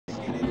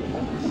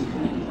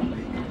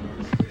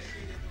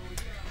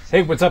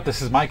Hey, what's up?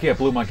 This is Mikey at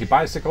Blue Monkey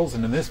Bicycles,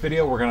 and in this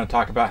video we're going to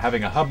talk about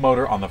having a hub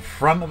motor on the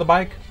front of the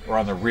bike or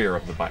on the rear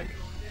of the bike.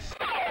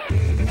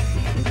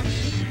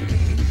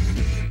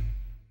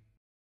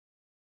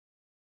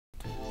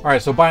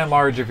 Alright, so by and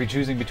large, if you're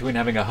choosing between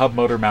having a hub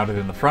motor mounted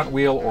in the front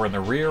wheel or in the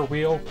rear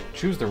wheel,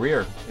 choose the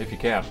rear if you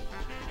can.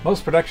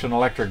 Most production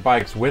electric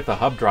bikes with a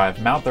hub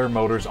drive mount their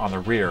motors on the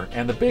rear,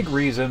 and the big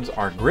reasons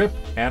are grip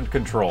and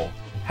control.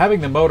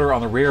 Having the motor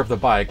on the rear of the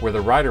bike where the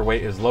rider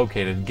weight is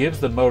located gives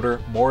the motor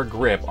more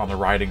grip on the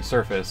riding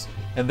surface,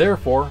 and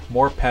therefore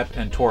more pep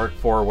and torque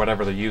for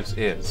whatever the use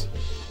is.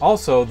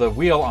 Also, the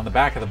wheel on the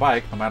back of the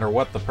bike, no matter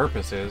what the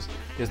purpose is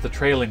the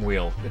trailing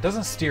wheel. It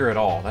doesn't steer at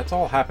all. That's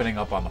all happening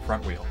up on the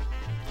front wheel.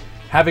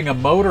 Having a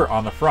motor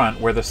on the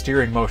front where the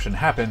steering motion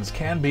happens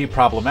can be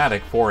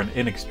problematic for an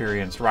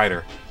inexperienced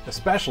rider,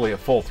 especially at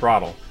full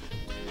throttle.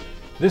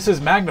 This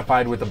is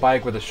magnified with the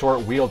bike with a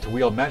short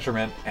wheel-to-wheel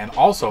measurement, and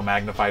also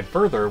magnified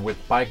further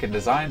with bike and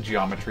design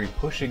geometry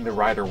pushing the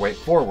rider weight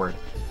forward.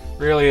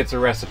 Really, it's a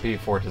recipe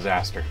for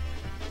disaster.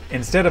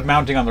 Instead of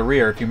mounting on the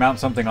rear, if you mount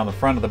something on the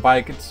front of the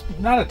bike, it's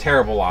not a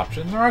terrible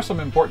option. There are some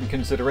important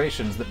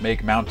considerations that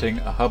make mounting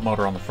a hub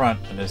motor on the front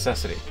a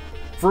necessity.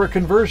 For a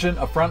conversion,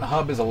 a front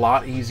hub is a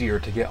lot easier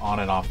to get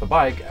on and off the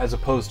bike as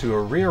opposed to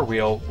a rear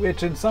wheel,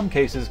 which in some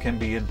cases can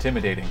be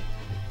intimidating.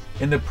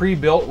 In the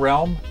pre-built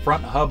realm,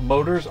 front hub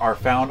motors are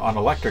found on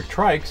electric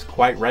trikes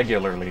quite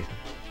regularly.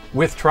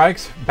 With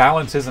trikes,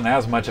 balance isn't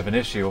as much of an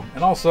issue,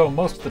 and also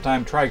most of the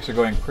time trikes are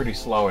going pretty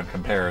slow in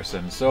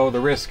comparison, so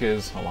the risk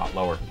is a lot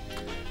lower.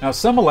 Now,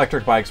 some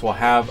electric bikes will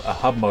have a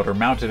hub motor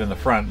mounted in the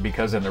front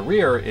because in the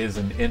rear is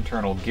an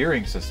internal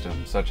gearing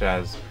system, such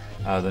as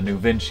the new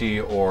Vinci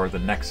or the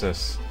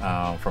Nexus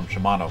from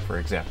Shimano, for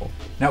example.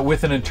 Now,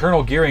 with an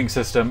internal gearing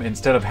system,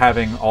 instead of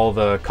having all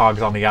the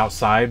cogs on the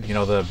outside, you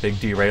know, the big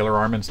derailleur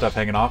arm and stuff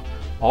hanging off,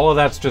 all of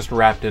that's just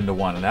wrapped into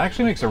one, and it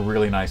actually makes a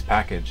really nice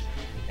package.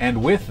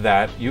 And with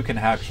that, you can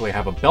actually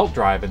have a belt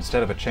drive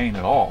instead of a chain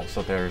at all,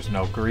 so there's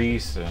no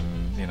grease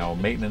and, you know,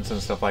 maintenance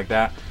and stuff like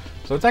that.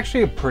 So it's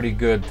actually a pretty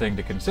good thing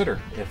to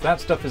consider. If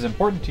that stuff is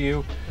important to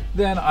you,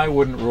 then I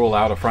wouldn't rule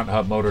out a front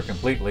hub motor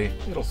completely.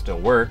 It'll still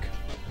work.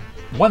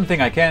 One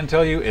thing I can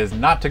tell you is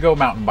not to go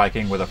mountain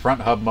biking with a front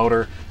hub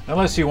motor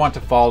unless you want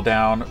to fall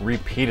down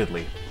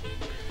repeatedly.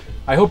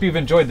 I hope you've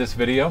enjoyed this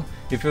video.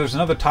 If there's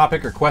another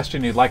topic or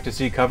question you'd like to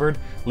see covered,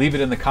 leave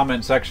it in the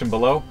comment section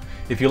below.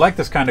 If you like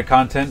this kind of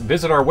content,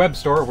 visit our web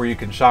store where you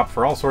can shop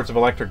for all sorts of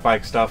electric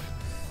bike stuff,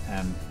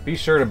 and be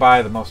sure to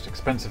buy the most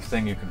expensive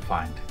thing you can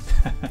find.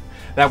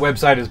 That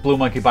website is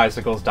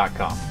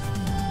bluemonkeybicycles.com.